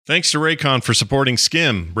Thanks to Raycon for supporting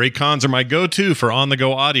SKIM. Raycons are my go-to for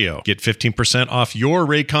on-the-go audio. Get 15% off your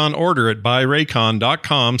Raycon order at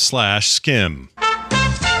buyraycon.com/skim.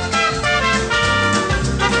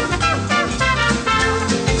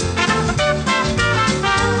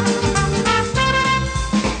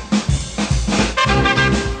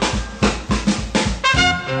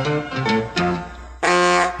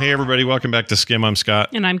 Hey, everybody. Welcome back to SKIM. I'm Scott.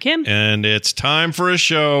 And I'm Kim. And it's time for a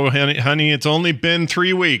show. Honey, it's only been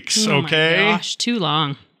 3 weeks, okay? Oh my gosh, too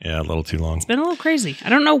long. Yeah, a little too long. It's been a little crazy. I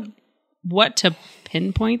don't know what to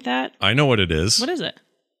pinpoint that. I know what it is. What is it?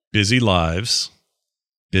 Busy lives.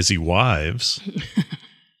 Busy wives.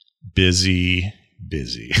 Busy.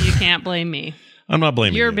 You can't blame me. I'm not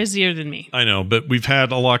blaming you. You're busier than me. I know, but we've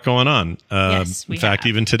had a lot going on. Yes, we in fact, have.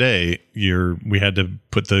 even today, we had to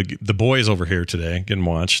put the boys over here today getting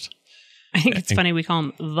watched. I think it's funny we call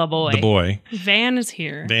him the boy. The boy. Van is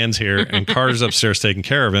here. Van's here, and Carter's upstairs taking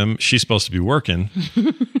care of him. She's supposed to be working,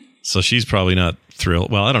 so she's probably not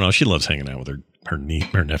thrilled. Well, I don't know. She loves hanging out with her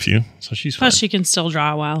nephew, so she's fine. Plus, she can still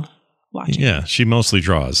draw while watching. Yeah, she mostly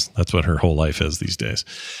draws. That's what her whole life is these days.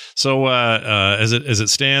 So as it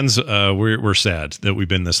stands, we're sad that we've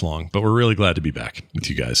been this long, but we're really glad to be back with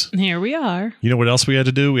you guys. Here we are. You know what else we had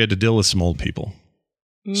to do? We had to deal with some old people.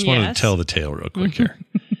 Just wanted to tell the tale real quick here.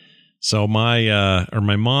 So my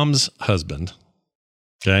mom's husband,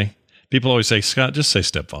 okay? People always say, Scott, just say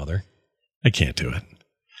stepfather. I can't do it.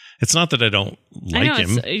 It's not that I don't like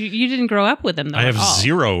him. You didn't grow up with him, though. I have at all.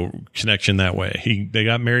 zero connection that way. They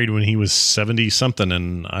got married when he was 70 something,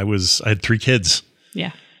 and I had 3 kids.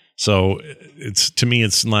 Yeah. So to me,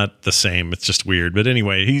 it's not the same. It's just weird. But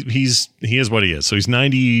anyway, he is what he is. So he's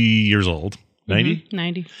 90 years old. 90? Mm-hmm.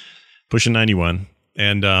 90. Pushing 91.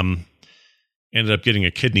 And ended up getting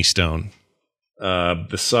a kidney stone.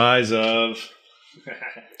 The size of...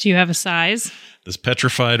 Do you have a size? This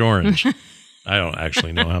petrified orange. I don't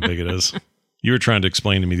actually know how big it is. You were trying to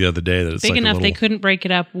explain to me the other day that it's big like enough a little, they couldn't break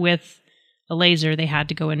it up with a laser. They had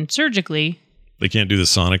to go in surgically. They can't do the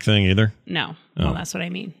sonic thing either? No. Oh. Well, that's what I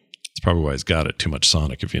mean. That's probably why he's got it. Too much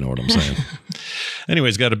sonic, if you know what I'm saying. Anyway,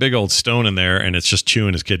 he's got a big old stone in there, and it's just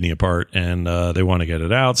chewing his kidney apart, and they want to get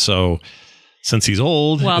it out. So since he's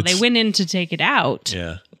old... Well, they went in to take it out.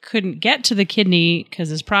 Yeah. Couldn't get to the kidney because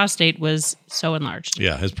his prostate was so enlarged.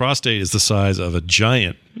 Yeah, his prostate is the size of a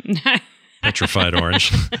giant petrified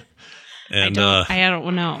orange. And I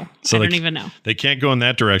don't know. So I don't even know. They can't go in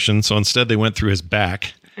that direction, so instead they went through his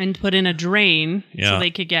back. And put in a drain Yeah. so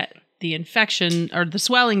they could get the infection or the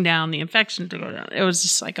swelling down, the infection to go down. It was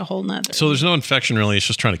just like a whole nother. So there's no infection really. It's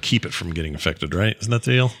just trying to keep it from getting infected, right? Isn't that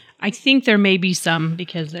the deal? I think there may be some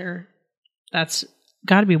because that's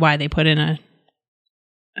got to be why they put in a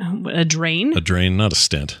drain. A drain, not a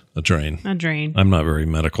stent. A drain. A drain. I'm not very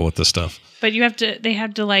medical with this stuff. But they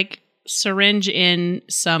have to like syringe in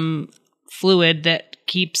some fluid that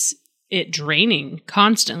keeps it draining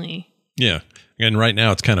constantly. Yeah. And right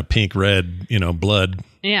now it's kind of pink red, blood.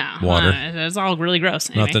 Yeah. Water. It's all really gross.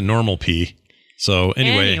 Anyway. Not the normal pee. So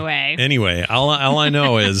anyway, all I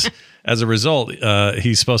know is as a result,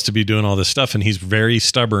 he's supposed to be doing all this stuff, and he's very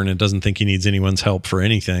stubborn and doesn't think he needs anyone's help for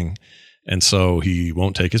anything. And so he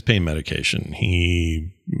won't take his pain medication.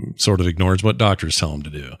 He sort of ignores what doctors tell him to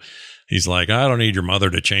do. He's like, I don't need your mother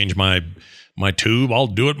to change my tube. I'll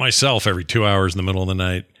do it myself every 2 hours in the middle of the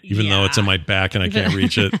night, even though it's in my back and I can't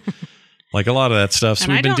reach it. Like a lot of that stuff. So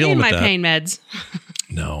and we've been dealing with that. I don't need my pain meds.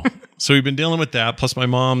 No. So we've been dealing with that. Plus my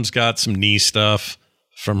mom's got some knee stuff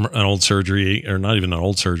from an old surgery, or not even an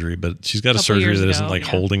old surgery, but she's got a surgery that isn't like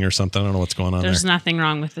holding or something. I don't know what's going on There's nothing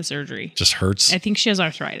wrong with the surgery. Just hurts. I think she has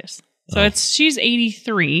arthritis. So she's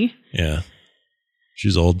 83. Yeah.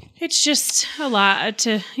 She's old. It's just a lot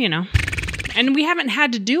to, and we haven't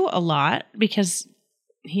had to do a lot because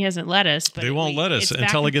he hasn't let us. But they won't let us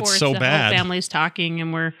until it gets so bad. The whole family's talking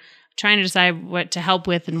and we're trying to decide what to help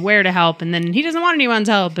with and where to help. And then he doesn't want anyone's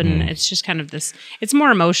help. And it's just kind of this, it's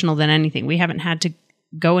more emotional than anything. We haven't had to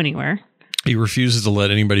go anywhere. He refuses to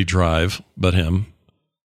let anybody drive but him.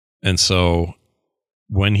 And so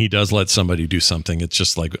when he does let somebody do something, it's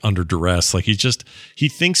just like under duress. Like he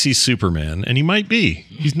thinks he's Superman, and he might be.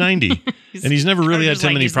 He's 90 and he's never really had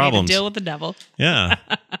too many problems. Deal with the devil. Yeah.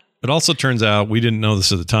 It also turns out, we didn't know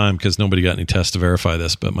this at the time because nobody got any tests to verify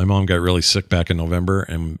this, but my mom got really sick back in November,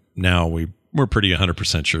 and now we're pretty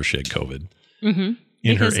 100% sure she had COVID. Mm-hmm.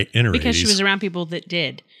 In her 80s. Because she was around people that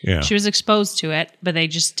did. Yeah. She was exposed to it, but they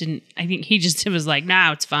just didn't. I think he just was like,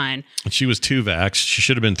 nah, it's fine. And she was 2 vaxxed. She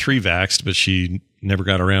should have been 3 vaxxed, but she never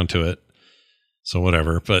got around to it. So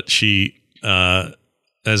whatever. But she, as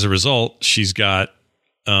a result, she's got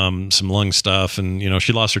some lung stuff, and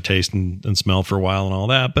she lost her taste and smell for a while and all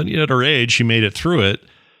that. But at her age, she made it through it,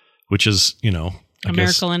 which is a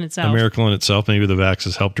miracle in itself. A miracle in itself. Maybe the vax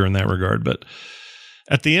has helped her in that regard. But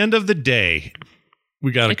at the end of the day,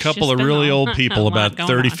 we got a couple of really old people about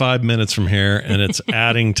 35 minutes from here, and it's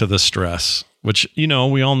adding to the stress, which, we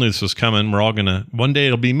all knew this was coming. We're all one day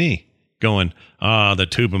it'll be me going, the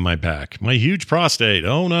tube in my back, my huge prostate.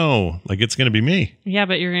 Oh no. Like, it's going to be me. Yeah.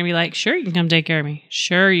 But you're going to be like, sure, you can come take care of me.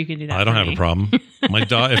 Sure. You can do that. I don't have a problem.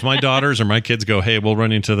 If my daughters or my kids go, hey, we'll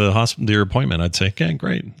run into the hospital, your appointment, I'd say, okay,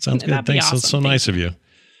 great. Sounds good. Thanks. Awesome. That's so nice of you.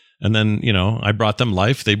 And then, I brought them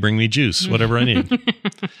life. They bring me juice, whatever I need.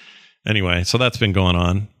 Anyway, so that's been going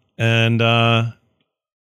on. And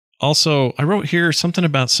also, I wrote here something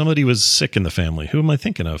about somebody was sick in the family. Who am I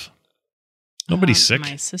thinking of? Nobody's sick.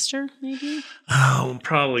 My sister, maybe? Oh,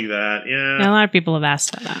 probably that. Yeah. A lot of people have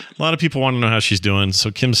asked about that. A lot of people want to know how she's doing. So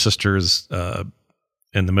Kim's sister is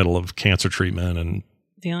in the middle of cancer treatment and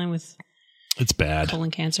dealing with it's bad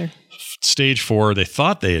colon cancer. Stage 4. They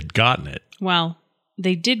thought they had gotten it. Well,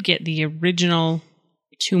 they did get the original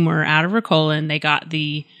tumor out of her colon. They got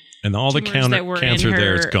the all the cancer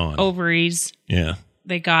there is gone. Ovaries. Yeah.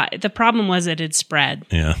 The problem was it had spread.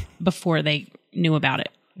 Yeah. Before they knew about it.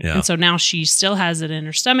 Yeah. And so now she still has it in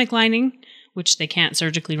her stomach lining, which they can't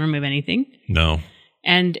surgically remove anything. No.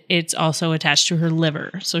 And it's also attached to her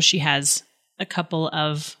liver. So she has a couple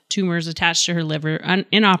of tumors attached to her liver,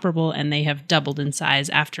 inoperable, and they have doubled in size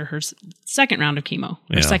after her second round of chemo.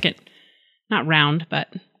 Or second, not round,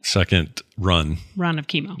 but second run of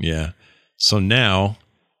chemo. Yeah. So now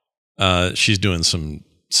she's doing some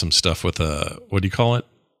stuff with what do you call it?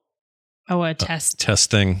 Oh, a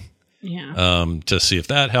testing. Yeah. To see if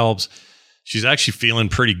that helps. She's actually feeling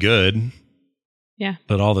pretty good. Yeah.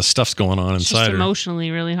 But all this stuff's going on inside her. It's emotionally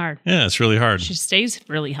really hard. Yeah, it's really hard. She stays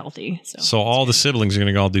really healthy. So all the siblings are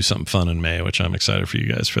going to all do something fun in May, which I'm excited for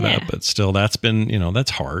you guys for that. But still, that's been, that's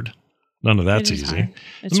hard. None of that's easy.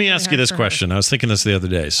 Let me ask you this question. I was thinking this the other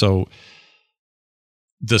day. So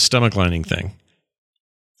the stomach lining thing,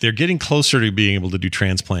 they're getting closer to being able to do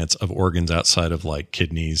transplants of organs outside of like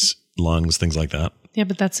kidneys, lungs, things like that. Yeah,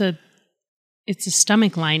 but it's a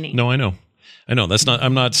stomach lining. No, I know.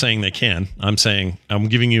 I'm not saying they can. I'm saying I'm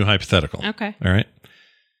giving you a hypothetical. Okay. All right.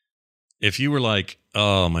 If you were like,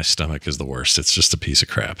 oh, my stomach is the worst. It's just a piece of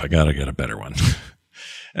crap. I got to get a better one.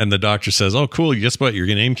 And the doctor says, oh, cool. Guess what? Your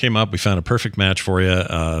name came up. We found a perfect match for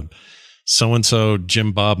you. So-and-so,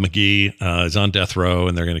 Jim Bob McGee, is on death row,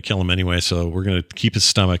 and they're going to kill him anyway. So we're going to keep his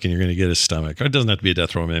stomach, and you're going to get his stomach. Or it doesn't have to be a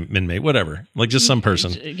death row inmate, whatever. Like just some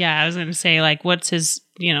person. Yeah, I was going to say, like, what's his,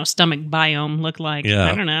 stomach biome look like? Yeah.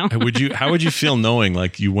 I don't know. How would you feel knowing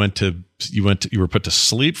like you were put to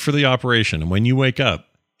sleep for the operation, and when you wake up,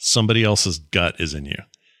 somebody else's gut is in you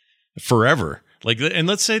forever? Like, and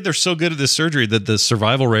let's say they're so good at this surgery that the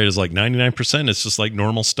survival rate is like 99%. It's just like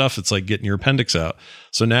normal stuff. It's like getting your appendix out.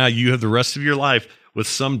 So now you have the rest of your life with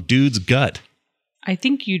some dude's gut. I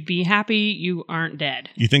think you'd be happy you aren't dead.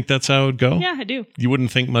 You think that's how it would go? Yeah, I do. You wouldn't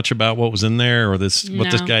think much about what was in there or what this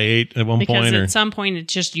guy ate at one point? Because at some point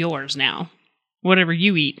it's just yours now. Whatever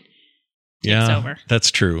you eat, it's over. That's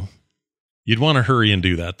true. You'd want to hurry and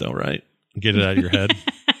do that though, right? Get it out of your head.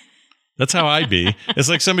 That's how I'd be. It's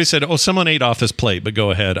like somebody said, oh, someone ate off this plate, but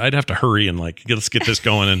go ahead. I'd have to hurry and like, let's get this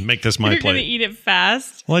going and make this my plate. You're going to eat it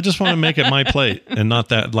fast? Well, I just want to make it my plate and not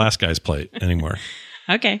that last guy's plate anymore.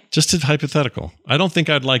 Okay. Just a hypothetical. I don't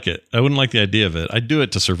think I'd like it. I wouldn't like the idea of it. I'd do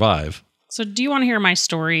it to survive. So do you want to hear my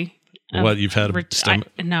story? What, you've had a stomach?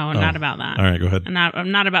 No, not about that. All right, go ahead.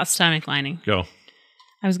 I'm not about stomach lining. Go.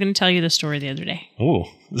 I was going to tell you the story the other day. Oh,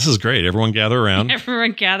 this is great. Everyone gather around.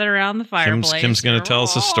 Everyone gather around the fireplace. Kim's going to tell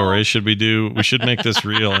us a story. We should make this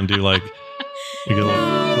real and do like, you get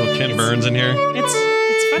a little Ken Burns in here.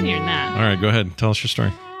 It's funnier than that. All right, go ahead. Tell us your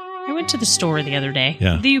story. I went to the store the other day.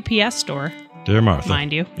 Yeah. The UPS store. Dear Martha.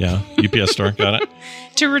 Mind you. Yeah. UPS store. Got it.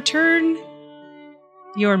 To return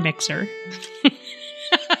your mixer.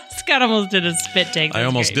 Scott almost did a spit take. I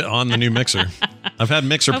almost did on the new mixer. I've had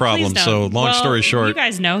mixer problems, so long story short. You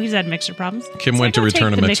guys know he's had mixer problems. Kim went to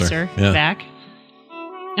return a mixer. Back.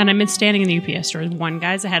 And I'm standing in the UPS store. One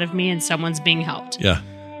guy's ahead of me and someone's being helped. Yeah.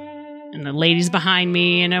 And the lady's behind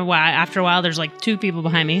me. And after a while, there's like two people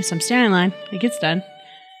behind me. So I'm standing in line. It gets done.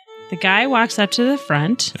 The guy walks up to the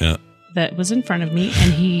front that was in front of me.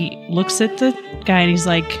 And he looks at the guy and he's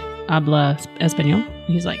like, habla español?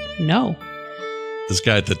 And he's like, no. This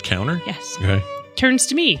guy at the counter? Yes. Okay. Turns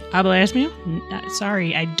to me. Habla español?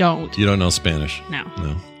 Sorry, I don't. You don't know Spanish? No.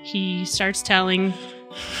 He starts telling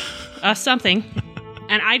us something.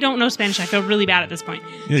 And I don't know Spanish. I feel really bad at this point.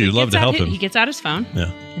 Yeah, you'd love to help him. He gets out his phone.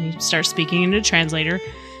 Yeah. And he starts speaking into a translator.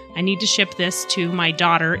 I need to ship this to my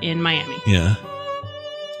daughter in Miami. Yeah.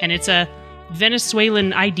 And it's a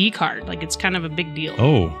Venezuelan ID card. Like, it's kind of a big deal.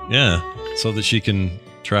 Oh, yeah. So that she can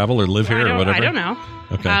travel or live here or whatever? I don't know.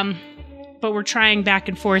 Okay. But we're trying back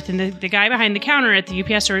and forth. And the guy behind the counter at the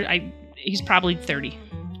UPS store, he's probably 30.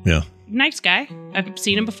 Yeah. Nice guy. I've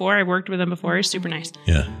seen him before. I worked with him before. He's super nice.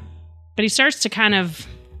 Yeah. But he starts to kind of,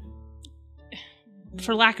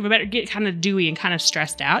 for lack of a better, get kind of dewy and kind of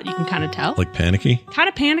stressed out. You can kind of tell. Like panicky? Kind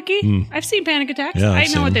of panicky. I've seen panic attacks. Yeah, I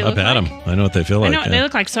know what they look like. I've had them. I know what they feel like. I know what they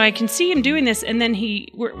look like. So I can see him doing this, and then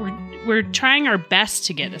we're trying our best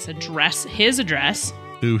to get his address.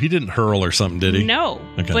 Ooh, he didn't hurl or something, did he? No.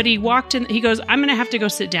 Okay. But he walked in. He goes, "I'm going to have to go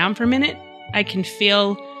sit down for a minute. I can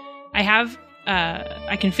feel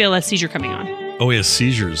a seizure coming on." Oh, he has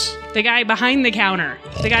seizures. The guy behind the counter,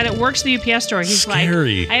 the guy that works the UPS store, he's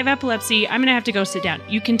Scary. like, "I have epilepsy. I'm going to have to go sit down."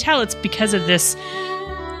 You can tell it's because of this.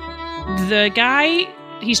 The guy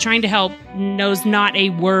he's trying to help knows not a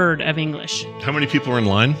word of English. How many people are in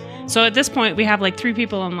line? So at this point, we have like 3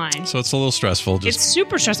 people in line. So it's a little stressful. It's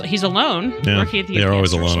super stressful. He's alone working at the UPS they're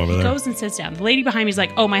always store. alone over there. He goes and sits down. The lady behind me is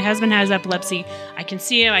like, "Oh, my husband has epilepsy. I can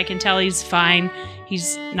see him. I can tell he's fine.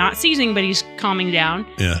 He's not seizing, but he's calming down.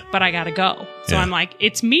 Yeah. But I got to go." So I'm like,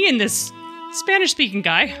 it's me and this Spanish-speaking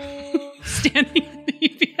guy standing at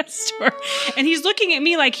the UPS store. And he's looking at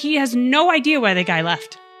me like he has no idea why the guy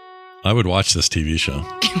left. I would watch this TV show.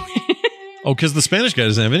 Oh, because the Spanish guy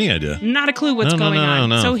doesn't have any idea. Not a clue what's going on.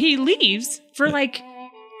 No. So he leaves for like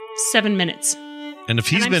 7 minutes. And if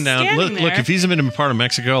he's been down, look, if he's been in a part of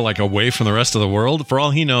Mexico, like away from the rest of the world, for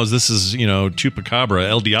all he knows, this is, Chupacabra,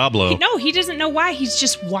 El Diablo. No, he doesn't know why. He's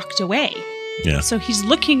just walked away. Yeah. So he's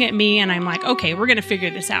looking at me and I'm like, okay, we're going to figure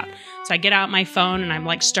this out. So I get out my phone and I'm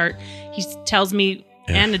like, he tells me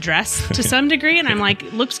an address to some degree. And I'm like,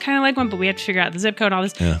 looks kind of like one, but we have to figure out the zip code, all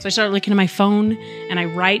this. Yeah. So I start looking at my phone and I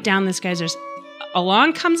write down this guy's address.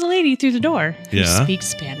 Along comes a lady through the door who speaks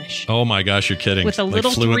Spanish. Oh my gosh, you're kidding. With a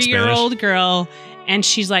little 3-year-old girl. And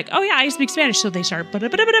she's like, "Oh yeah, I speak Spanish." So they start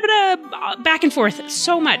back and forth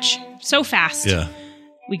so much, so fast. Yeah.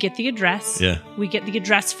 We get the address. Yeah. We get the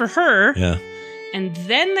address for her. Yeah. And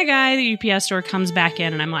then the guy at the UPS store comes back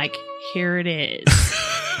in and I'm like, here it is.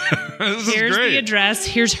 Here's the address.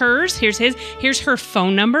 Here's hers. Here's his. Here's her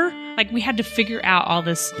phone number. Like, we had to figure out all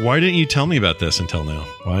this. Why didn't you tell me about this until now?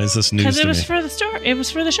 Why is this news to me? Because it was for the story. It was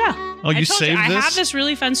for the show. Oh, you saved this? I have this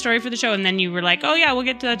really fun story for the show, and then you were like, "Oh yeah, we'll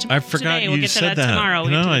get to that today. I forgot we'll you get to said that that. tomorrow."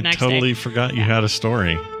 No, I totally forgot you had a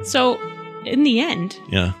story. So, in the end,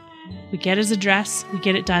 yeah, we get his address. We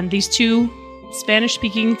get it done. These 2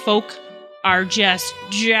 Spanish-speaking folk are just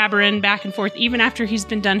jabbering back and forth. Even after he's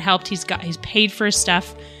been done helped, he's paid for his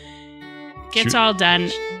stuff. Gets all done.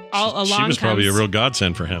 She was probably a real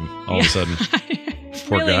godsend for him all of a sudden.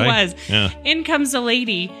 Poor really guy. Was. Yeah. In comes a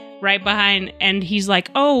lady right behind, and he's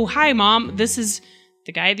like, "Oh, hi, Mom. This is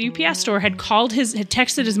the guy at the UPS store had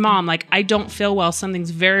texted his mom, like, I don't feel well. Something's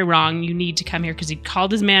very wrong. You need to come here," because he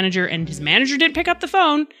called his manager, and his manager didn't pick up the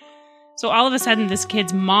phone. So all of a sudden, this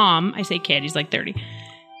kid's mom, I say kid, he's like 30.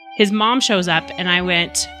 His mom shows up, and I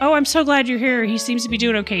went, "Oh, I'm so glad you're here. He seems to be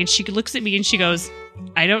doing okay." And she looks at me, and she goes,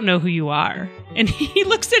 "I don't know who you are." And he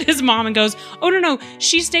looks at his mom and goes, "Oh, no.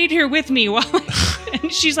 She stayed here with me."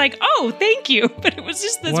 And she's like, "Oh, thank you." But it was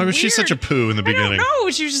just this Why was she such a poo in the beginning? I don't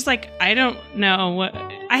know. She was just like, "I don't know."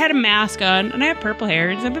 I had a mask on, and I have purple hair.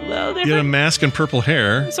 It's a little different. You had a mask and purple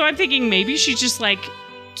hair. So I'm thinking maybe she's just like,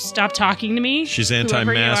 "Stop talking to me." She's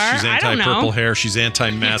anti-mask. She's anti-purple hair. She's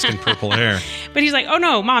anti-mask and purple hair. But he's like, "Oh,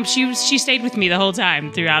 no, Mom. She stayed with me the whole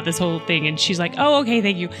time throughout this whole thing." And she's like, "Oh, okay,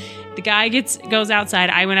 thank you." The guy goes outside.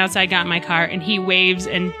 I went outside, got in my car, and he waves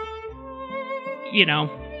and,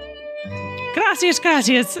 gracias.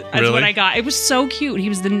 That's really? what I got. It was so cute. He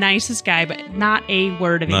was the nicest guy, but not a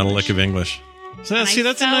word of English. Not a lick of English. So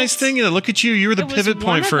that's a nice thing. Look at you. You were the pivot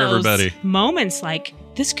point for everybody. Moments like,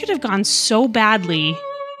 this could have gone so badly.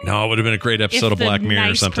 No, it would have been a great episode of Black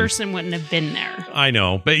Mirror or something. The nice person wouldn't have been there. I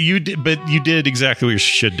know, but you did exactly what you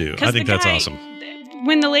should do. I think that's awesome.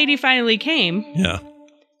 When the lady finally came, yeah,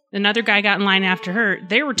 another guy got in line after her.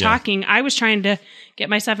 They were talking. I was trying to get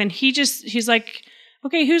my stuff, and he's like,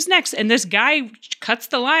 "Okay, who's next?" And this guy cuts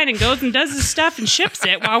the line and goes and does his stuff and ships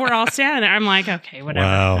it while we're all standing there. I'm like, okay, whatever.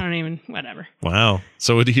 Wow. I don't even, whatever. Wow.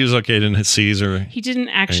 So he was okay, didn't seize or... He didn't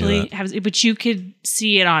actually have, but you could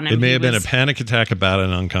see it on him. It may have been a panic attack about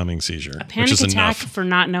an oncoming seizure. A panic attack for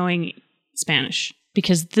not knowing Spanish.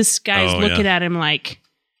 Because this guy's looking at him like...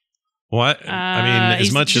 What? I mean,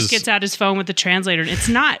 as much as... He just gets out his phone with the translator. It's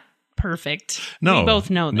not perfect. No. We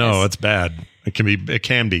both know this. No, it's bad. It can be. But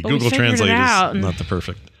Google Translate is not the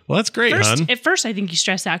perfect. Well, that's great, hon. At first, I think he's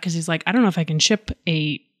stressed out because he's like, I don't know if I can ship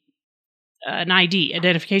a an ID,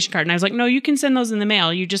 identification card. And I was like, no, you can send those in the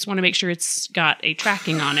mail. You just want to make sure it's got a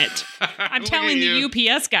tracking on it. I'm telling the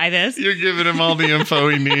UPS guy this. You're giving him all the info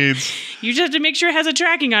he needs. You just have to make sure it has a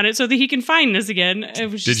tracking on it so that he can find this again.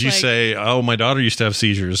 Did you say, oh, my daughter used to have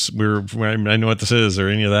seizures. I know what this is, or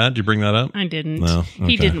any of that? Did you bring that up? I didn't. No? Okay.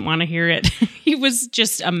 He didn't want to hear it. He was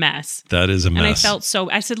just a mess. That is a mess. And I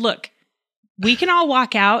felt I said, look, we can all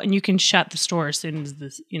walk out and you can shut the store as soon as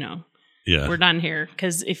this, we're done here.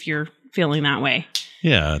 Because if you're feeling that way.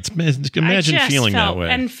 Yeah, imagine feeling that way.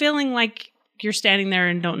 And feeling like you're standing there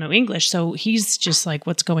and don't know English. So he's just like,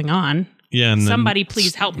 what's going on? Yeah, and somebody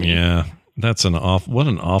please help me. Yeah, that's what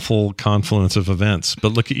an awful confluence of events. But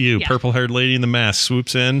look at you, purple-haired lady in the mask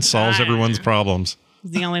swoops in, solves everyone's problems.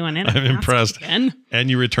 He's the only one in it. I'm impressed. Again. And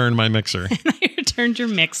you returned my mixer. I returned your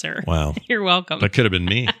mixer. Wow. You're welcome. That could have been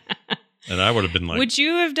me. And I would have been like... Would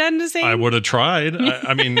you have done the same? I would have tried.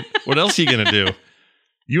 I mean, what else are you going to do?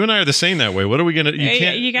 You and I are the same that way. What are we going to...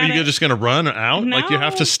 Are you just going to run out? No, like, you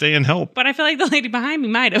have to stay and help. But I feel like the lady behind me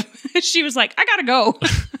might have. She was like, I got to go.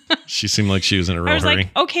 She seemed like she was in a real hurry. I was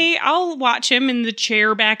like, okay, I'll watch him in the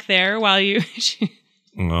chair back there while you...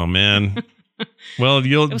 Oh, man. Well,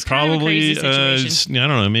 you'll probably... I don't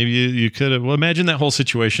know. Maybe you could have... Well, imagine that whole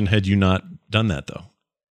situation had you not done that, though.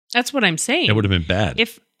 That's what I'm saying. It would have been bad.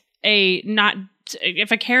 If a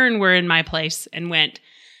Karen were in my place and went...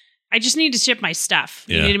 I just need to ship my stuff.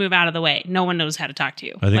 You need to move out of the way. No one knows how to talk to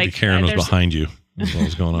you. I think the Karen was behind you. That's what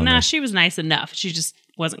was going on. She was nice enough. She just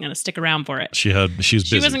wasn't going to stick around for it. She was busy.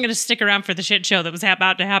 She wasn't going to stick around for the shit show that was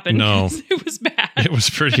about to happen. No. It was bad. It was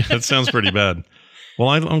pretty, that sounds pretty bad. Well,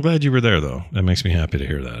 I'm glad you were there, though. That makes me happy to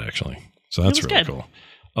hear that, actually. So that's really cool.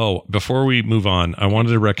 Oh, before we move on, I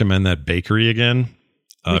wanted to recommend that bakery again.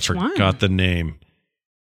 Which I forgot the name.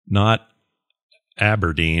 Not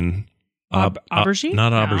Aberdeen. Aubergine?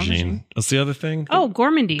 Not aubergine. What's the other thing? Oh,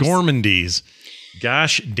 Gourmandies. Gourmandies.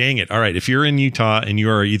 Gosh dang it. All right. If you're in Utah and you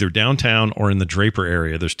are either downtown or in the Draper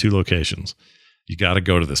area, there's 2 locations. You got to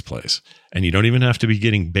go to this place. And you don't even have to be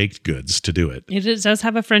getting baked goods to do it. It does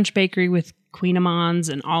have a French bakery with Queen Amans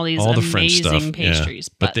and all the French stuff. pastries.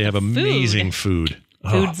 Yeah. But they have amazing food.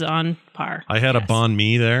 Food's on par. I had a banh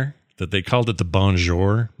mi there that they called it the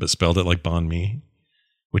bonjour, but spelled it like banh mi,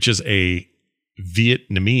 which is a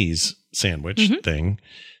Vietnamese sandwich thing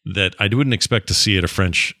that I wouldn't expect to see at a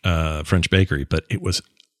French bakery, but it was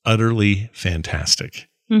utterly fantastic.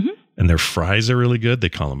 Mm-hmm. And their fries are really good. They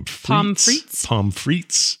call them pommes frites. Pommes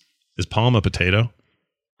frites. Is palm a potato?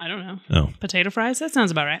 I don't know. Oh. Potato fries? That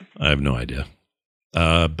sounds about right. I have no idea.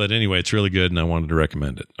 But anyway, it's really good, and I wanted to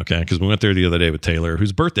recommend it. Okay, because we went there the other day with Taylor,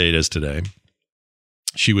 whose birthday it is today.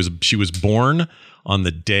 She was born on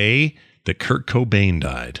the day that Kurt Cobain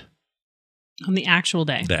died. On the actual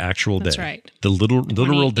day. The actual day. That's right. The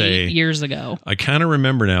literal day. Years ago. I kind of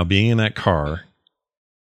remember now being in that car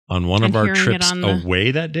on one of our trips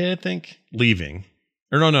away that day, I think, leaving.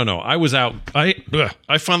 Or no. I was out. I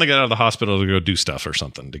finally got out of the hospital to go do stuff or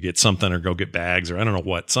something, to get something or go get bags or I don't know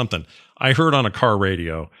what, something. I heard on a car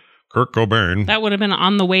radio, Kurt Cobain. That would have been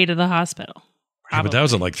on the way to the hospital. Yeah, but that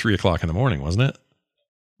was at like 3:00 in the morning, wasn't it?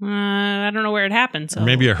 I don't know where it happened. So or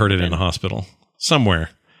maybe I heard it in a hospital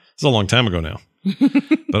somewhere. It's a long time ago now.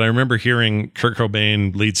 But I remember hearing Kurt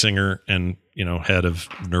Cobain, lead singer and, head of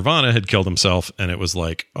Nirvana, had killed himself. And it was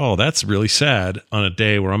like, oh, that's really sad on a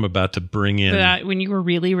day where I'm about to bring in. When you were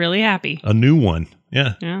really, really happy. A new one.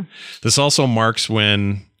 Yeah. Yeah. This also marks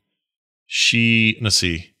when let's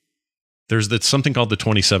see. There's something called the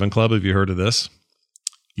 27 Club. Have you heard of this?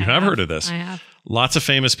 You have heard of this. I have. Lots of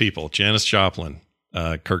famous people. Janis Joplin,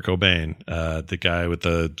 Kurt Cobain, the guy with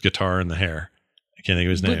the guitar and the hair. I can't think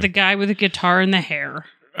of his name. The guy with the guitar and the hair.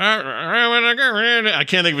 I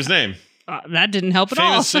can't think of his name. That didn't help at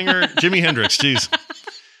all. Famous singer, Jimi Hendrix. Jeez.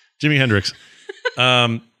 Jimi Hendrix.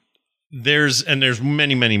 There's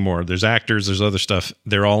many, many more. There's actors. There's other stuff.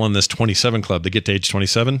 They're all in this 27 club. They get to age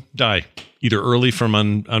 27, die. Either early from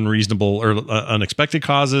unreasonable or unexpected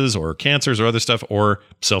causes or cancers or other stuff or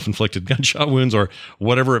self-inflicted gunshot wounds or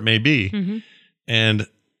whatever it may be. Mm-hmm. And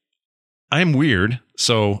I'm weird.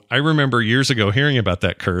 So I remember years ago hearing about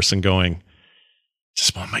that curse and going,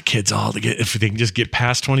 just want my kids all to if they can just get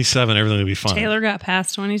past 27, everything will be fine. Taylor got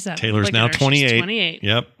past 27. Taylor's now 28. She's 28.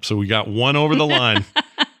 Yep. So we got one over the line.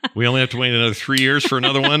 We only have to wait another 3 years for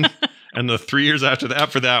another one and the 3 years after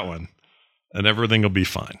that for that one. And everything will be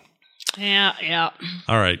fine. Yeah.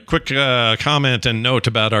 All right. Quick comment and note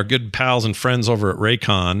about our good pals and friends over at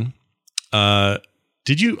Raycon.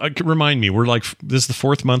 Did you remind me? We're this is the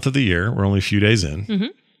 4th month of the year. We're only a few days in. Mm-hmm.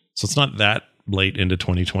 So it's not that late into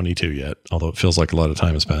 2022 yet, although it feels like a lot of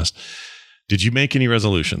time has passed. Did you make any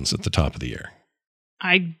resolutions at the top of the year?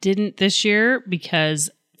 I didn't this year because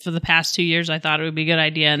for the past 2 years I thought it would be a good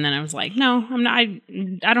idea, and then I was like, no, I'm not.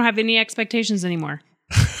 I don't have any expectations anymore.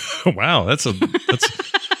 Wow, that's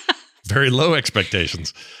very low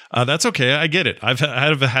expectations. That's okay. I get it. I've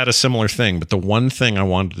had a similar thing, but the one thing I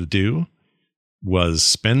wanted to do was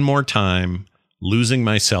spend more time losing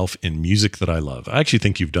myself in music that I love. I actually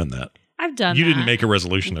think you've done that. I've done You that. didn't make a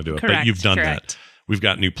resolution to do it, but you've done that. We've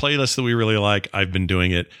got new playlists that we really like. I've been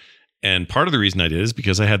doing it. And part of the reason I did is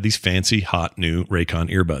because I had these fancy, hot, new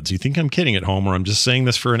Raycon earbuds. You think I'm kidding at home or I'm just saying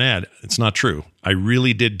this for an ad. It's not true. I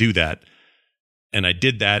really did do that. And I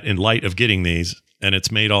did that in light of getting these, and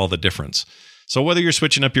it's made all the difference. So whether you're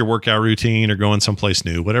switching up your workout routine or going someplace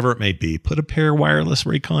new, whatever it may be, put a pair of wireless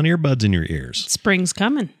Raycon earbuds in your ears. Spring's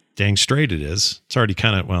coming. Dang straight it is. It's already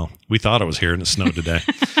kind of, well, we thought it was here and it snowed today.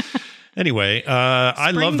 Anyway,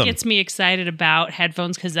 I love them. Spring gets me excited about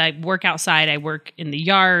headphones because I work outside. I work in the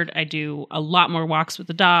yard. I do a lot more walks with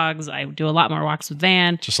the dogs. I do a lot more walks with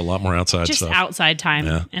Van. Just a lot more outside stuff. Just outside time.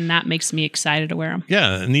 Yeah. And that makes me excited to wear them.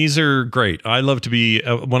 Yeah, and these are great. I love to be,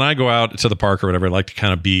 when I go out to the park or whatever, I like to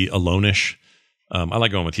kind of be alone-ish. I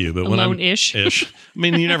like going with you, but when I'm ish. I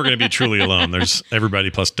mean, you're never going to be truly alone. There's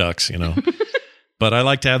everybody plus ducks, you know. But I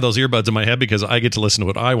like to have those earbuds in my head because I get to listen to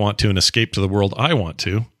what I want to and escape to the world I want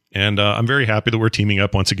to. And I'm very happy that we're teaming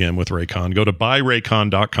up once again with Raycon. Go to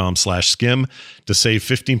buyraycon.com/skim to save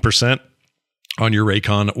 15% on your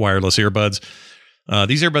Raycon wireless earbuds.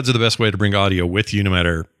 These earbuds are the best way to bring audio with you no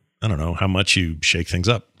matter, I don't know, how much you shake things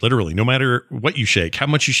up. Literally, no matter what you shake, how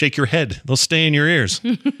much you shake your head, they'll stay in your ears.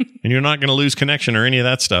 And you're not going to lose connection or any of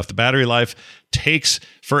that stuff. The battery life takes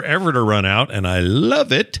forever to run out, and I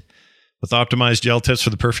love it. With optimized gel tips for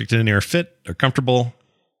the perfect in-ear fit, they're comfortable.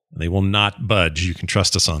 They will not budge. You can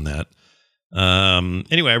trust us on that.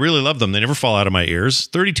 Anyway, I really love them. They never fall out of my ears.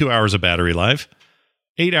 32 hours of battery life,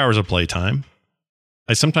 8 hours of playtime.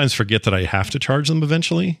 I sometimes forget that I have to charge them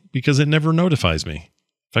eventually because it never notifies me.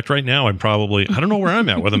 In fact, right now, I don't know where I'm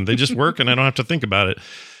at with them. They just work and I don't have to think about it.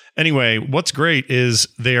 Anyway, what's great is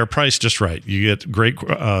they are priced just right. You get great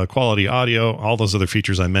quality audio, all those other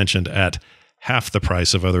features I mentioned at half the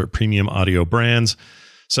price of other premium audio brands.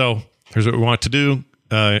 So here's what we want to do.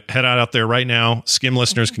 Head out there right now. Skim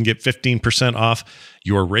listeners can get 15% off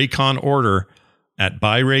your Raycon order at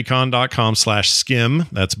buyraycon.com/skim.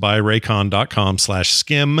 That's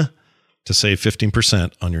buyraycon.com/skim to save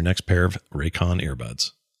 15% on your next pair of Raycon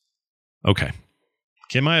earbuds. Okay.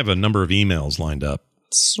 Kim, I have a number of emails lined up.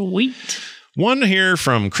 Sweet. One here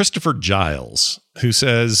from Christopher Giles, who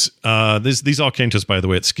says, these all came to us, by the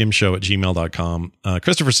way, at skimshow@gmail.com.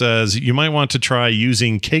 Christopher says, you might want to try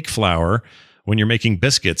using cake flour when you're making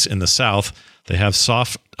biscuits in the South. They have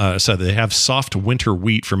soft winter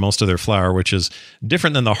wheat for most of their flour, which is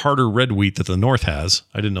different than the harder red wheat that the North has.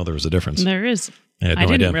 I didn't know there was a difference. There is. I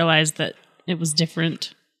didn't realize that it was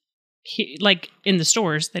different. Like in the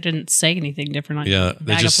stores, they didn't say anything different on the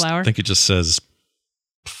bag of flour. I think it just says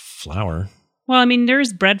flour. Well, I mean, there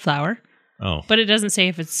is bread flour. Oh. But it doesn't say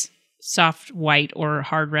if it's soft white or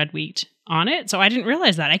hard red wheat on it. So I didn't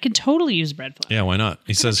realize that. I could totally use bread flour. Yeah, why not?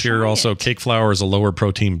 He says here also cake flour is a lower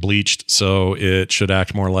protein bleached, so it should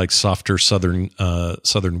act more like softer southern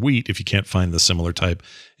wheat if you can't find the similar type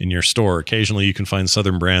in your store. Occasionally you can find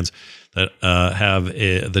southern brands that have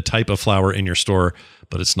the type of flour in your store,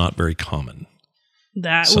 but it's not very common.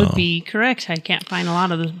 That would be correct. I can't find a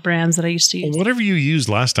lot of the brands that I used to use. Whatever you used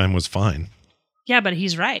last time was fine. Yeah, but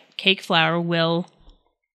he's right. Cake flour will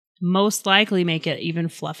most likely make it even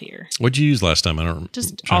fluffier. What'd you use last time? I don't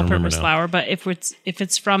just all-purpose flour. But if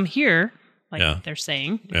it's from here, like they're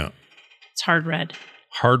saying, it's hard red.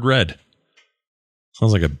 Hard red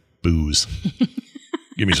sounds like a booze.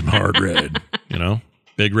 Give me some hard red. You know,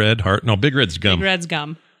 Big Red. No, Big Red's gum. Big Red's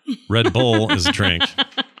gum. Red Bull is a drink.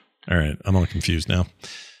 All right, I'm all confused now.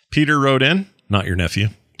 Peter wrote in, not your nephew,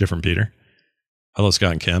 different Peter. Hello,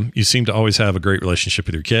 Scott and Kim. You seem to always have a great relationship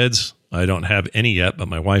with your kids. I don't have any yet, but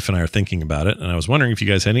my wife and I are thinking about it. And I was wondering if you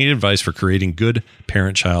guys had any advice for creating good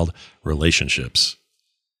parent-child relationships.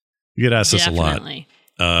 You get asked this a lot.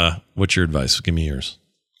 What's your advice? Give me yours.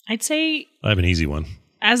 I'd say I have an easy one.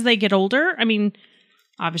 As they get older, I mean,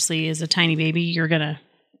 obviously as a tiny baby, you're going to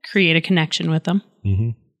create a connection with them. Mm-hmm.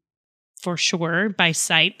 For sure. By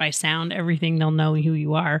sight, by sound, everything, they'll know who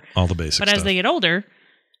you are. All the basic stuff. But as they get older,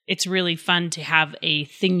 it's really fun to have a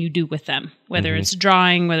thing you do with them, whether it's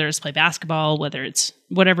drawing, whether it's play basketball, whether it's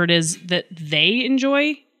whatever it is that they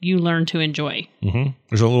enjoy, you learn to enjoy. Mm-hmm.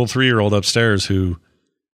 There's a little 3-year-old upstairs who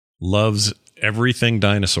loves everything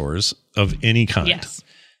dinosaurs of any kind. Yes.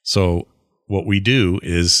 So what we do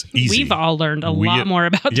is easy. We've all learned a lot more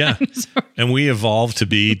about dinosaurs. And we evolved to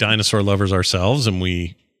be dinosaur lovers ourselves, and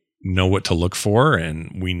we know what to look for,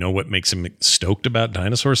 and we know what makes them stoked about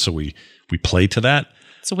dinosaurs, so we play to that.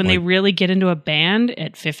 So when they really get into a band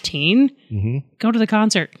at 15, go to the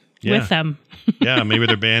concert with them. Yeah, maybe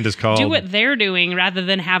their band is called... Do what they're doing rather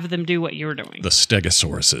than have them do what you're doing. The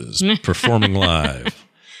Stegosauruses performing live.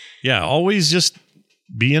 Yeah, always just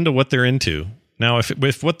be into what they're into. Now,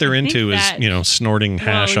 if what they're into is, snorting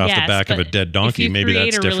hash off the back of a dead donkey, maybe that's different.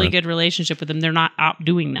 If you create a really good relationship with them, they're not out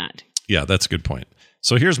doing that. Yeah, that's a good point.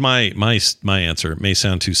 So here's my answer. It may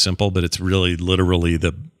sound too simple, but it's really literally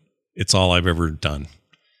it's all I've ever done.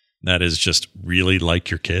 That is just really like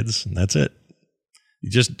your kids, and that's it. You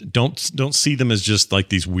just don't see them as just like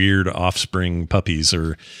these weird offspring puppies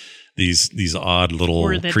or these odd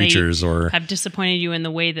little creatures, or have disappointed you in the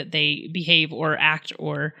way that they behave or act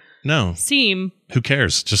or seem. Who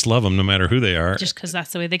cares? Just love them no matter who they are. Just because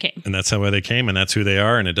that's the way they came. And that's the way they came, and that's who they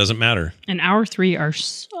are, and it doesn't matter. And our three are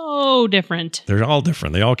so different. They're all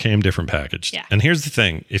different. They all came different packaged. Yeah. And here's the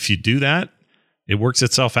thing. If you do that, it works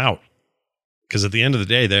itself out. Because at the end of the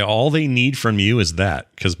day, all they need from you is that.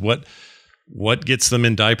 Because what gets them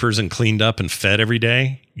in diapers and cleaned up and fed every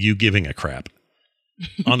day? You giving a crap.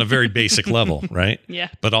 On a very basic level, right? Yeah.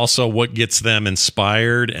 But also what gets them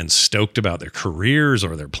inspired and stoked about their careers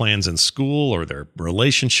or their plans in school or their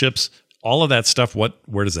relationships, all of that stuff,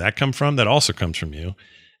 where does that come from? That also comes from you.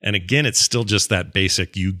 And again, it's still just that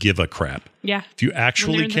basic, you give a crap. Yeah. If you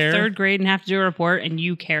actually care. In the third grade and have to do a report and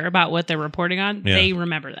you care about what they're reporting on, they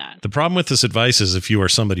remember that. The problem with this advice is if you are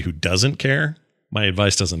somebody who doesn't care, my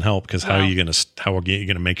advice doesn't help, because how are you going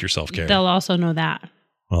to make yourself care? They'll also know that.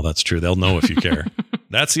 Well, that's true. They'll know if you care.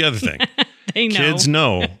 That's the other thing. They know. Kids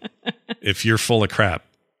know if you're full of crap.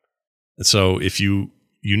 So if you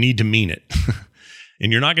need to mean it.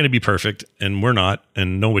 And you're not going to be perfect, and we're not,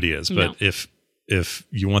 and nobody is. But if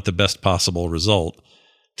you want the best possible result,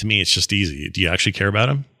 to me, it's just easy. Do you actually care about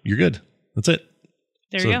them? You're good. That's it.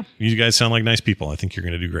 There you go. You guys sound like nice people. I think you're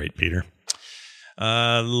going to do great, Peter.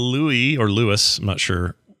 Louis, I'm not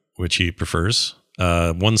sure which he prefers.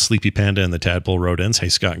 One Sleepy Panda and the Tadpole wrote in, "Hey,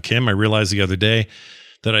 Scott and Kim, I realized the other day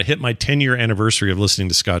that I hit my 10-year anniversary of listening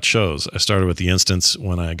to Scott's shows. I started with the instance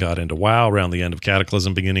when I got into WoW around the end of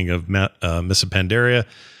Cataclysm, beginning of Miss of Pandaria,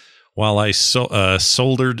 while I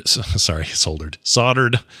soldered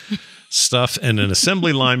stuff in an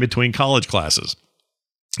assembly line between college classes.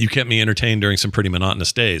 You kept me entertained during some pretty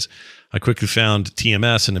monotonous days. I quickly found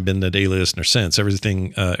TMS and have been a daily listener since.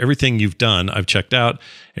 Everything you've done, I've checked out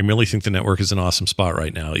and really think the network is an awesome spot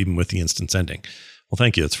right now, even with the instance ending." Well,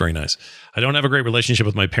 thank you. That's very nice. "I don't have a great relationship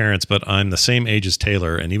with my parents, but I'm the same age as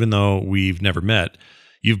Taylor. And even though we've never met,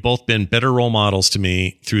 you've both been better role models to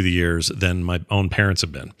me through the years than my own parents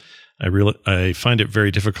have been. I find it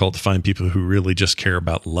very difficult to find people who really just care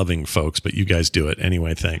about loving folks, but you guys do it.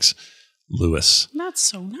 Anyway, thanks. Lewis." That's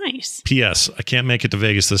so nice. P.S. I can't make it to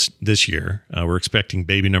Vegas this year. We're expecting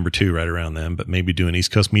baby number 2 right around then, but maybe do an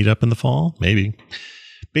East Coast meetup in the fall. Maybe.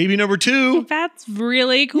 Baby number 2. That's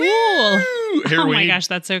really cool. Here, oh my gosh,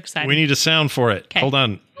 that's so exciting. We need a sound for it. Hold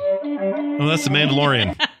on. Oh, that's the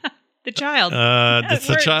Mandalorian. The child. That's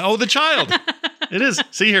the child. Oh, the child. It is.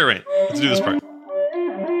 See here, wait. Let's do this part.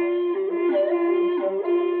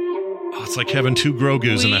 It's like having 2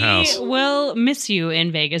 Grogus in the house. We'll miss you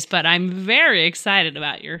in Vegas, but I'm very excited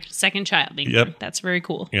about your second child being born. That's very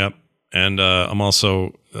cool. Yep. And I'm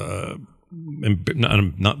also,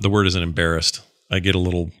 not the word isn't embarrassed. I get a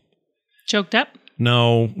little... Choked up?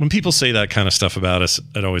 No. When people say that kind of stuff about us,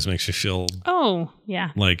 it always makes me feel... Oh,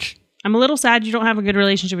 yeah. Like... I'm a little sad you don't have a good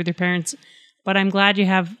relationship with your parents, but I'm glad you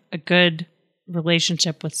have a good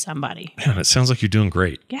relationship with somebody. Man, it sounds like you're doing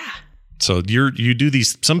great. Yeah. So you do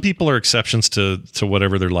these. Some people are exceptions to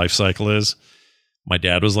whatever their life cycle is. My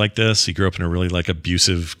dad was like this. He grew up in a really like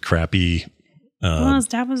abusive, crappy. His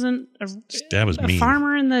dad wasn't. His dad was mean.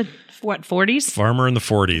 Farmer in the 40s. Farmer in the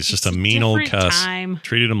 40s, just a mean old cuss. Time.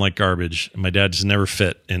 Treated him like garbage. And my dad just never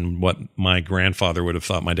fit in what my grandfather would have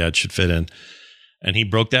thought my dad should fit in, and he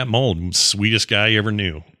broke that mold. Sweetest guy you ever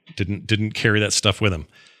knew. Didn't carry that stuff with him.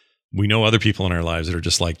 We know other people in our lives that are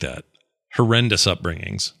just like that. Horrendous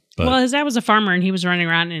upbringings. But, his dad was a farmer, and he was running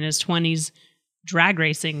around in his 20s drag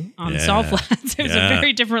racing on salt flats. It was a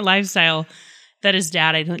very different lifestyle that his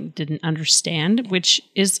dad, I think, didn't understand, which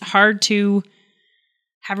is hard to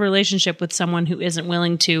have a relationship with someone who isn't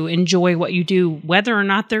willing to enjoy what you do, whether or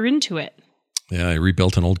not they're into it. Yeah, I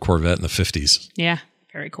rebuilt an old Corvette in the 50s. Yeah,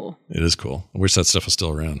 very cool. It is cool. I wish that stuff was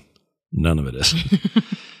still around. None of it is.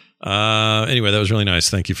 Anyway, that was really nice.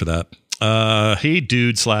 Thank you for that. Hey,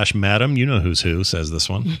 dude / madam, you know who's who, says this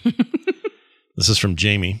one. This is from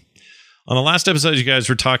Jamie. On the last episode, you guys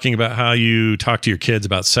were talking about how you talked to your kids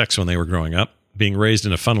about sex when they were growing up. Being raised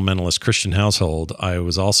in a fundamentalist Christian household, I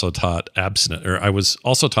was also taught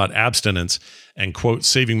abstinence and, quote,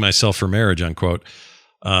 saving myself for marriage, unquote.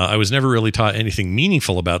 I was never really taught anything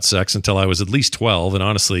meaningful about sex until I was at least 12, and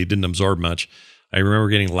honestly didn't absorb much. I remember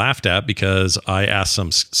getting laughed at because I asked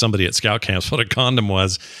somebody at scout camps what a condom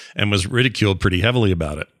was and was ridiculed pretty heavily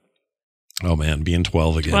about it. Oh, man, being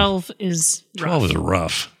 12 again. 12 is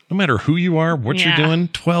rough. No matter who you are, what you're doing,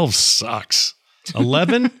 12 sucks.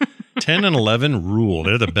 11, 10 and 11 rule.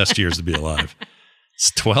 They're the best years to be alive.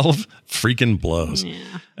 12 freaking blows. Yeah.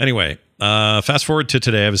 Anyway, fast forward to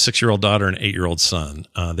today. I have a 6-year-old daughter and an 8-year-old son.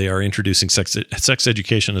 They are introducing sex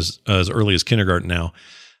education as early as kindergarten now,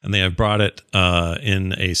 and they have brought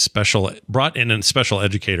in a special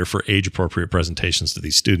educator for age-appropriate presentations to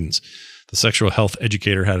these students. The sexual health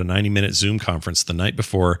educator had a 90-minute Zoom conference the night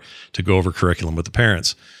before to go over curriculum with the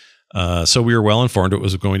parents. So we were well informed it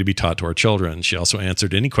was going to be taught to our children. She also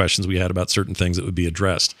answered any questions we had about certain things that would be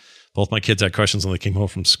addressed. Both my kids had questions when they came home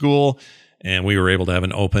from school, and we were able to have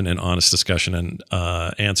an open and honest discussion and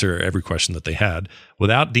answer every question that they had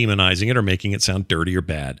without demonizing it or making it sound dirty or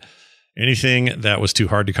bad. Anything that was too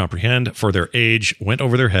hard to comprehend for their age went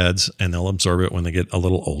over their heads, and they'll absorb it when they get a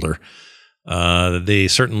little older. They're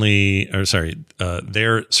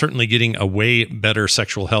certainly getting a way better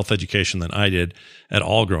sexual health education than I did at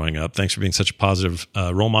all growing up. Thanks for being such a positive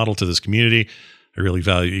role model to this community. I really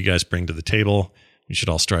value you guys bring to the table. We should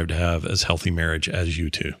all strive to have as healthy marriage as you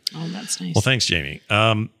two. Oh, that's nice. Well, thanks, Jamie.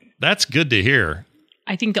 That's good to hear.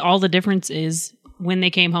 I think all the difference is when they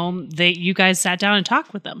came home, you guys sat down and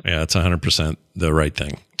talked with them. Yeah, it's 100% the right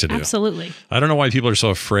thing to do. Absolutely. I don't know why people are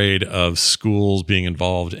so afraid of schools being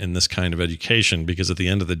involved in this kind of education, because at the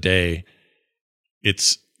end of the day,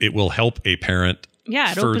 it will help a parent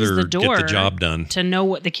it opens the door get the job done to know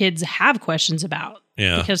what the kids have questions about.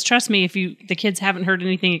 Yeah. Because trust me, if the kids haven't heard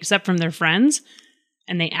anything except from their friends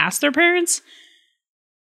and they ask their parents,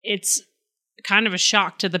 it's kind of a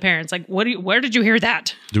shock to the parents. Like, where did you hear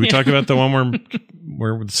that? Did we talk about the one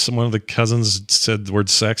where one of the cousins said the word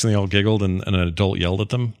sex and they all giggled and an adult yelled at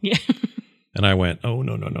them? Yeah. And I went, oh,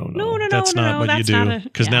 no. That's not what you do.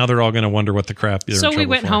 Because now they're all going to wonder what the crap they're in trouble for. So we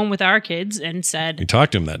went home with our kids and said... We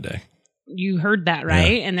talked to them that day. You heard that,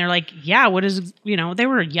 right? Yeah. And they're like, yeah, what is... they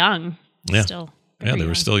were young. Yeah. Still. They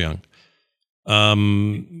were still young.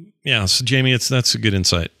 So Jamie, that's a good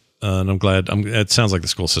insight. And I'm glad. It sounds like the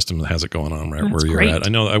school system has it going on right where you're at.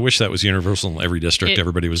 I wish that was universal in every district.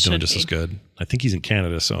 Everybody was doing just as good. I think he's in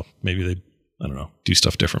Canada, so maybe they, I don't know, do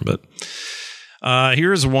stuff different. But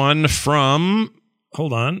here's one from.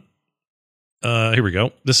 Hold on. Here we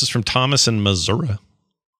go. This is from Thomas in Missouri.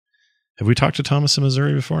 Have we talked to Thomas in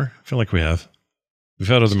Missouri before? I feel like we have. We've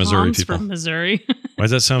had other Missouri people. From Missouri. Why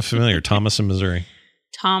does that sound familiar? Thomas in Missouri.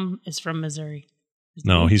 Tom is from Missouri.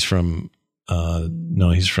 He's from.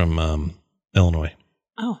 He's from Illinois.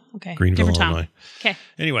 Oh, okay. Greenville, Illinois. Okay.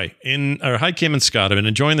 Anyway, hi, Kim and Scott. I've been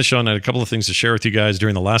enjoying the show, and I had a couple of things to share with you guys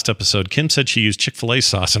during the last episode. Kim said she used Chick-fil-A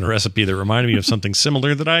sauce in a recipe that reminded me of something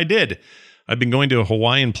similar that I did. I've been going to a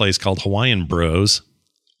Hawaiian place called Hawaiian Bros.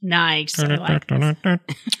 Nice. I like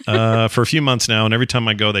for a few months now, and every time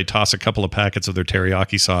I go, they toss a couple of packets of their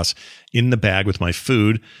teriyaki sauce in the bag with my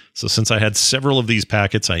food. So since I had several of these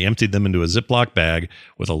packets, I emptied them into a Ziploc bag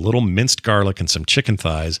with a little minced garlic and some chicken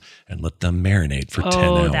thighs and let them marinate for 10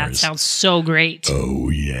 hours. Oh, that sounds so great. Oh,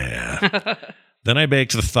 yeah. Then I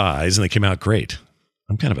baked the thighs, and they came out great.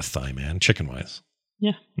 I'm kind of a thigh man, chicken-wise.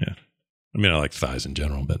 Yeah. Yeah. I mean, I like thighs in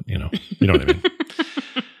general, but you know what I mean.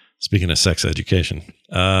 Speaking of sex education,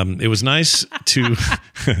 it was nice to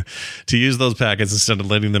to use those packets instead of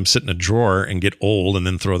letting them sit in a drawer and get old and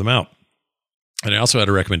then throw them out. And I also had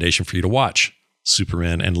a recommendation for you to watch,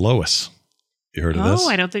 Superman and Lois. You heard of this? Oh,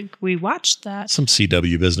 I don't think we watched that. Some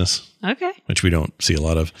CW business. Okay. Which we don't see a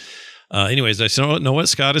lot of. Anyways, I know what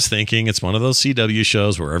Scott is thinking. It's one of those CW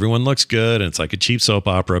shows where everyone looks good and it's like a cheap soap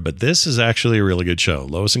opera, but this is actually a really good show.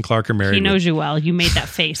 Lois and Clark are married. He knows you well. You made that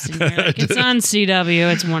face. And you're like, it's on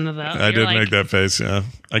CW. It's one of those. I did make that face, yeah.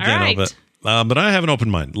 I can't help it. But I have an open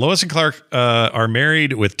mind. Lois and Clark are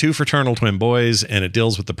married with 2 fraternal twin boys, and it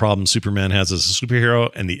deals with the problems Superman has as a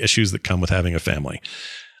superhero and the issues that come with having a family.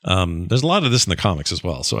 There's a lot of this in the comics as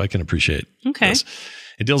well, so I can appreciate this.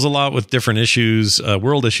 It deals a lot with different issues,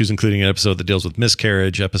 world issues, including an episode that deals with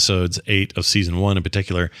miscarriage, episodes 8 of season 1 in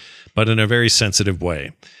particular, but in a very sensitive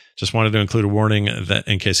way. Just wanted to include a warning that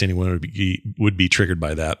in case anyone would be triggered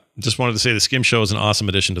by that. Just wanted to say the Skim Show is an awesome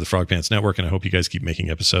addition to the Frog Pants Network, and I hope you guys keep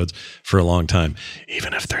making episodes for a long time,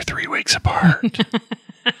 even if they're 3 weeks apart.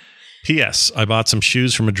 P.S. I bought some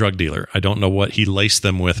shoes from a drug dealer. I don't know what he laced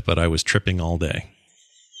them with, but I was tripping all day.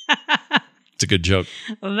 It's a good joke.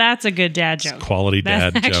 Well, that's a good dad joke. It's quality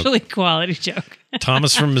dad joke. Actually, quality joke.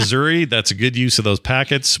 Thomas from Missouri. That's a good use of those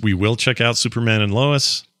packets. We will check out Superman and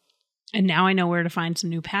Lois. And now I know where to find some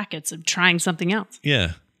new packets of trying something else.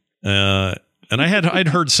 Yeah. And I'd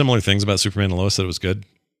heard similar things about Superman and Lois that it was good.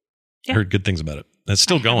 Yeah. I heard good things about it. It's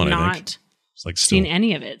still going, I think. It's like seen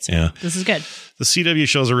any of it. So yeah. This is good. The CW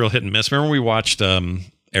shows are real hit and miss. Remember we watched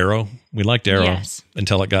Arrow? We liked Arrow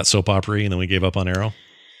until it got soap opera-y, and then we gave up on Arrow.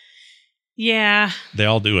 Yeah. They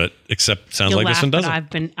all do it, except sounds like this one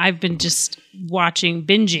doesn't. I've been just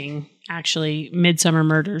binging actually Midsummer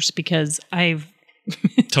Murders because I've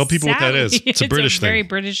tell people what that is. It's a British thing. Very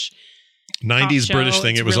British 90s British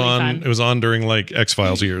thing. It was really on fun. It was on during like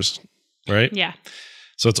X-Files years, right? Yeah.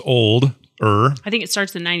 So it's old. I think it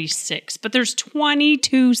starts in 96, but there's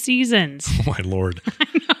 22 seasons. Oh my Lord. I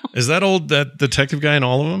know. Is that old, that detective guy in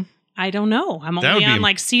all of them? I don't know. I'm only on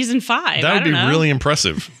like season 5. That would be really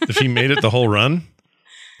impressive if he made it the whole run.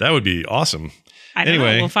 That would be awesome.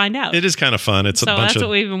 Anyway, we'll find out. It is kind of fun. It's a bunch that's what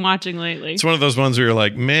we've been watching lately. It's one of those ones where you're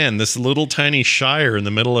like, man, this little tiny shire in the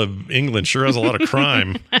middle of England sure has a lot of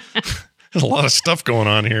crime. There's a lot of stuff going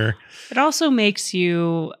on here. It also makes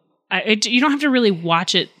you... you don't have to really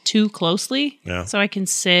watch it too closely, so I can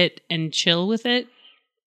sit and chill with it.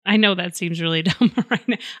 I know that seems really dumb right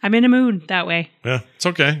now. I'm in a mood that way. Yeah, it's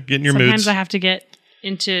okay. Get in your moods. Sometimes I have to get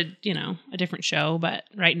into, a different show, but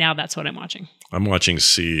right now that's what I'm watching. I'm watching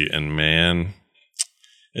C, and man,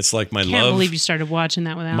 it's like my love. I can't believe you started watching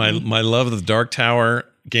that without me. My love of the Dark Tower,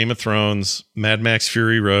 Game of Thrones, Mad Max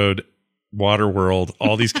Fury Road, Waterworld,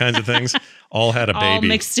 all these kinds of things, all had a baby. All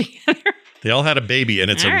mixed together. They all had a baby, and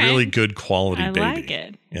it's a really good quality baby. I like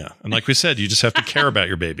it. Yeah. And like we said, you just have to care about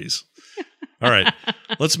your babies. All right.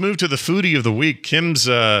 Let's move to the foodie of the week. Kim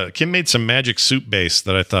made some magic soup base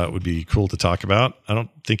that I thought would be cool to talk about. I don't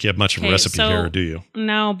think you have much of a recipe here, do you?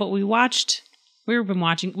 No, but we watched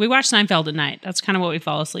Seinfeld at night. That's kind of what we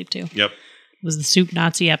fall asleep to. Yep. It was the Soup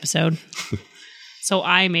Nazi episode. So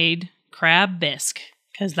I made crab bisque.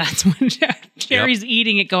 Because that's when Jerry's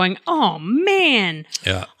eating it going, oh, man.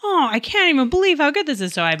 Yeah. Oh, I can't even believe how good this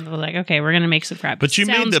is. So I'm like, okay, we're going to make some crab. But you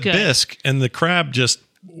made the bisque, and the crab just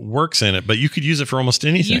works in it. But you could use it for almost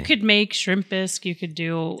anything. You could make shrimp bisque. You could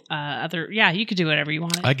do you could do whatever you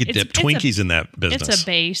wanted. I could dip Twinkies in that business. It's a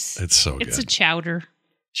base. It's so good. It's a chowder.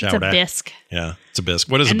 It's a bisque. Yeah, it's a bisque.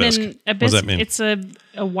 What is a bisque? What does that mean? It's a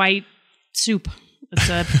white soup. It's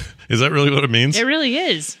a. Is that really what it means? It really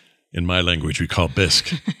is. In my language, we call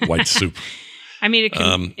bisque white soup. I mean,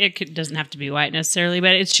 it doesn't have to be white necessarily,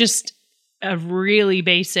 but it's just a really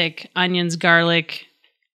basic onions, garlic,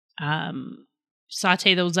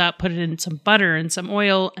 saute those up, put it in some butter and some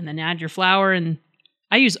oil, and then add your flour. And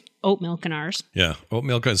I use oat milk in ours. Yeah, oat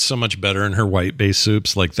milk is so much better in her white base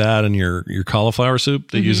soups like that, and your cauliflower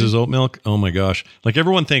soup that uses oat milk. Oh my gosh! Like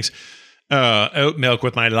everyone thinks. Oat milk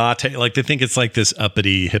with my latte. Like they think it's like this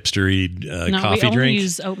uppity, hipstery coffee drink. We only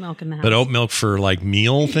use oat milk in the house. But oat milk for like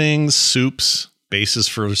meal things, soups, bases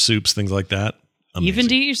for soups, things like that. Amazing. Even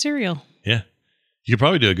to eat your cereal. Yeah. You could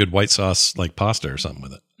probably do a good white sauce like pasta or something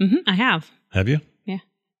with it. Mm-hmm, I have. Have you? Yeah.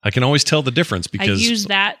 I can always tell the difference because... I use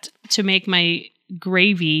that to make my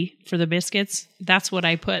gravy for the biscuits. That's what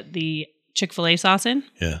I put the Chick-fil-A sauce in.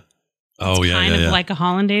 Yeah. It's kind of like a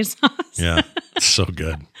hollandaise sauce. Yeah. It's so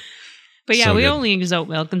good. But yeah, we only use oat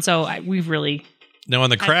milk, and so we've really... Now,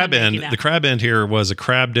 on the crab end here was a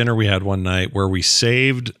crab dinner we had one night where we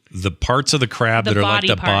saved the parts of the crab that are like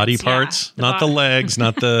the body parts, not the legs,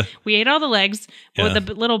 not the... We ate all the legs, but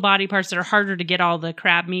the little body parts that are harder to get all the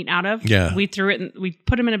crab meat out of. Yeah. We threw it, we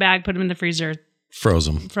put them in a bag, put them in the freezer. Froze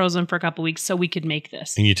them for a couple weeks so we could make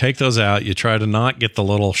this. And you take those out, you try to not get the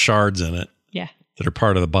little shards in it. Yeah. That are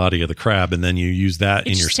part of the body of the crab, and then you use that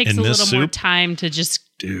in this soup. It takes a little more time to just...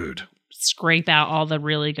 scrape out all the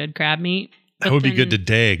really good crab meat. That would be good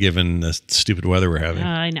today, given the stupid weather we're having.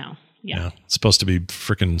 I know. Yeah. It's supposed to be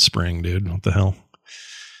freaking spring, dude. What the hell?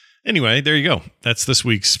 Anyway, there you go. That's this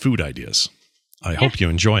week's food ideas. I hope you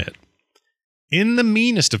enjoy it. In the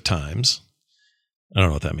meanest of times, I don't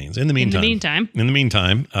know what that means. In the meantime,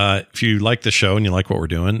 if you like the show and you like what we're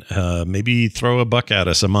doing, maybe throw a buck at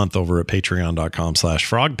us a month over at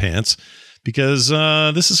patreon.com/frogpants. Because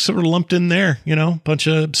this is sort of lumped in there, a bunch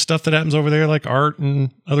of stuff that happens over there like art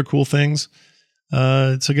and other cool things.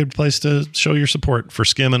 It's a good place to show your support for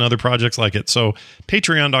SKIM and other projects like it. So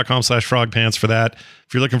patreon.com/frogpants for that.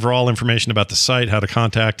 If you're looking for all information about the site, how to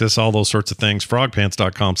contact us, all those sorts of things,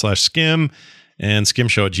 frogpants.com/SKIM. And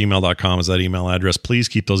skimshow@gmail.com is that email address. Please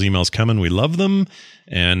keep those emails coming. We love them.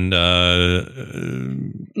 And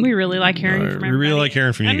we really like hearing from everybody. We really like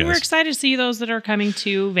hearing from you guys. And we're excited to see those that are coming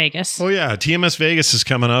to Vegas. Oh, yeah. TMS Vegas is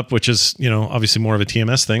coming up, which is, obviously more of a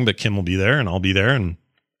TMS thing, but Kim will be there and I'll be there. And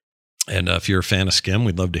if you're a fan of SKIM,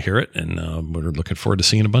 we'd love to hear it. And we're looking forward to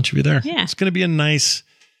seeing a bunch of you there. Yeah. It's going to be a nice,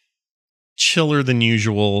 chiller than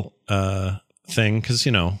usual thing because,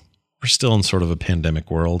 we're still in sort of a pandemic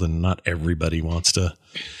world and not everybody wants to.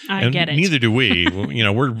 I get it. Neither do we. We're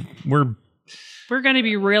going to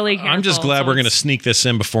be really careful. I'm just glad we're going to sneak this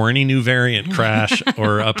in before any new variant crash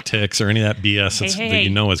or upticks or any of that BS that is coming. You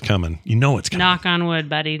know it's coming. Knock on wood,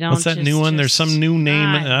 buddy. Don't. What's that new one? There's some new name.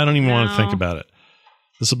 I don't even want to think about it.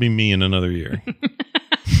 This will be me in another year.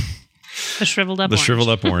 The shriveled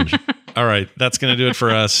up orange. All right. That's going to do it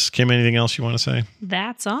for us. Kim, anything else you want to say?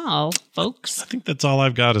 That's all, folks. I think that's all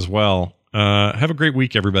I've got as well. Have a great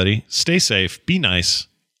week, everybody. Stay safe. Be nice.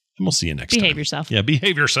 And we'll see you next time. Behave yourself. Yeah,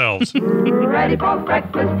 behave yourselves. Ready for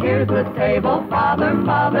breakfast. Here's the table. Father,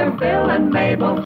 Mother, Bill, and Mabel.